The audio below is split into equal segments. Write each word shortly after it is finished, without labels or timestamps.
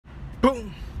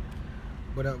Boom!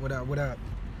 What up, what up, what up?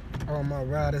 All my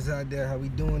riders out there, how we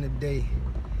doing today?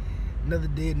 Another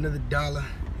day, another dollar,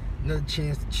 another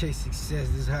chance to chase success.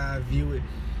 This is how I view it.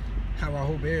 How I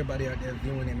hope everybody out there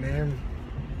viewing it, man.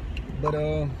 But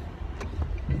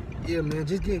yeah, man,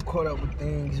 just getting caught up with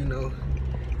things, you know.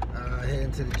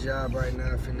 Heading to the job right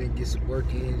now, finna get some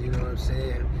work in, you know what I'm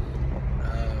saying?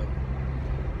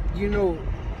 You know,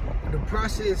 the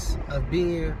process of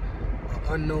being an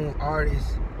unknown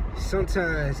artist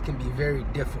sometimes can be very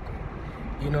difficult,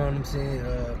 you know what I'm saying?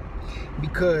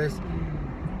 Because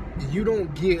you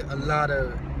don't get a lot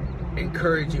of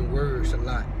encouraging words a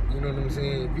lot, you know what I'm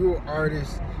saying? If you're an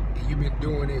artist and you've been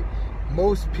doing it,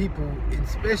 most people,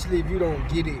 especially if you don't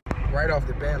get it right off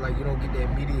the bat, like you don't get that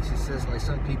immediate success like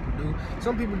some people do.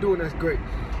 Some people do, and that's great.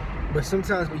 But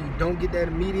sometimes when you don't get that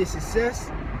immediate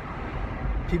success,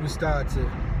 people start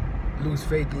to lose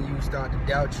faith in you, start to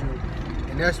doubt you,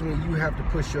 and that's when you have to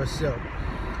push yourself.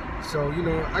 So, you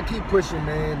know, I keep pushing,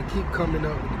 man, to keep coming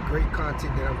up with the great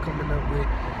content that I'm coming up with.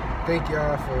 Thank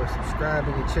y'all for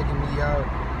subscribing and checking me out,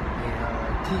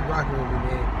 and keep rocking with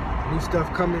me, man. New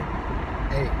stuff coming.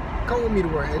 Hey, come with me to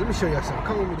work. Hey, let me show y'all something.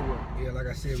 Come with me to work. Yeah, like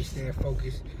I said, we staying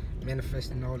focused,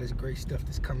 manifesting all this great stuff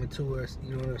that's coming to us.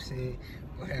 You know what I'm saying?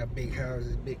 We'll have big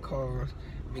houses, big cars,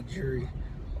 big jewelry,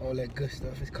 all that good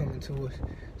stuff is coming to us.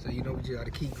 So, you know, we just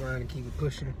gotta keep grinding, keep it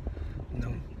pushing. You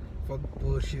know, fuck the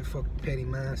bullshit, fuck the petty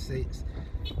mindsets.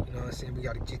 You know what I'm saying? We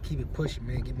gotta just keep it pushing,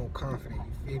 man. Get more confident.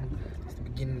 You feel me? It's the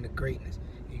beginning of greatness.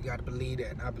 You gotta believe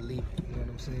that, and I believe it. You know what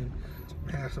I'm saying?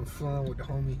 Have some fun with the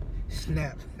homie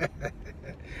Snap.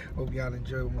 Hope y'all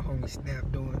enjoy what my homie Snap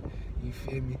doing. You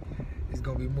feel me? There's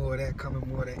gonna be more of that coming,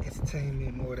 more of that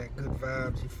entertainment, more of that good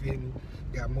vibes. You feel me?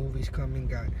 Got movies coming,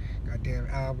 got goddamn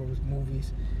albums,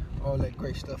 movies, all that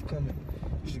great stuff coming.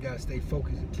 You just gotta stay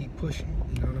focused and keep pushing.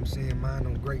 You know what I'm saying? Mind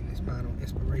on greatness, mind on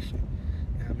inspiration.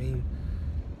 You know what I mean?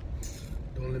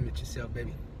 Don't limit yourself,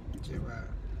 baby. Just ride.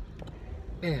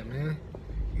 Damn, man.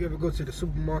 You ever go to the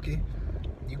supermarket?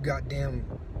 You goddamn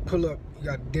pull up, you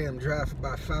goddamn drive for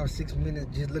about 5 or 6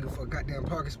 minutes just looking for a goddamn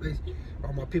parking space.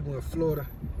 All my people in Florida,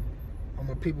 all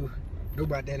my people know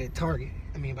about that at Target.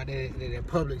 I mean about that at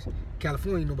Publix.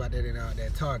 California know about that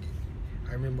at Target.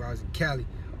 I remember I was in Cali,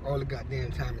 all the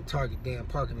goddamn time in Target, damn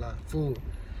parking lot full.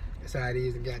 That's how it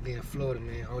is in goddamn Florida,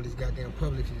 man. All these goddamn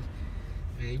Publixes,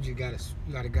 man, you just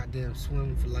gotta goddamn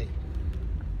swim for like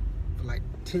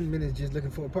 10 minutes just looking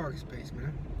for a parking space,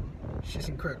 man. Shit's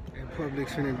incredible. And Publix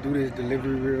finna do this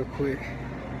delivery real quick.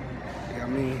 You know what I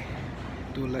mean?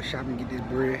 Do a little shopping, get this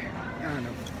bread. I don't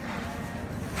know.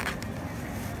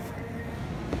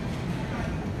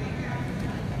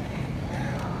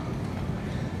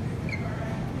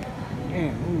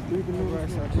 Damn, alright,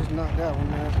 so I just knocked that one,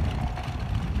 man.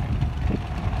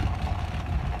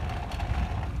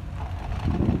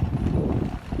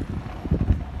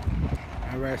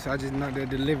 Alright, so I just knocked that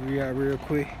delivery out real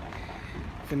quick.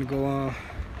 Finna go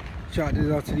shot this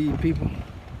off to these people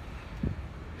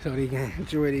so they can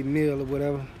enjoy their meal or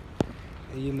whatever.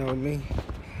 And you know what I mean?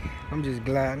 I'm just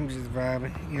glad, I'm just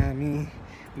vibing, you know what I mean?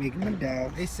 Making my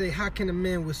dial. They say, how can a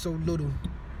man with so little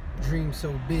dream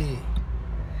so big?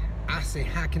 I say,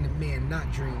 how can a man not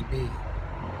dream big?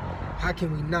 How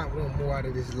can we not want more out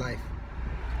of this life?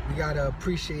 We gotta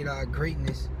appreciate our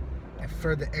greatness and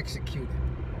further execute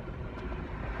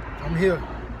it. I'm here.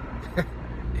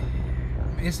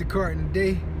 Instacarting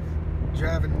today,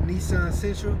 driving a Nissan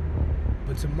Sentra,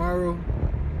 but tomorrow,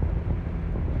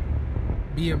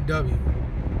 BMW,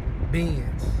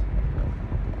 Benz,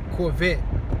 Corvette,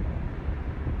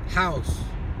 house,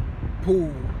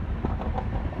 pool,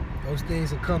 those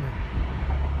things are coming.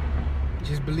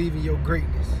 Just believe in your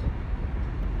greatness.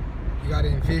 You gotta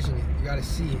envision it, you gotta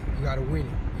see it, you gotta win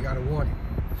it, you gotta want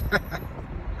it.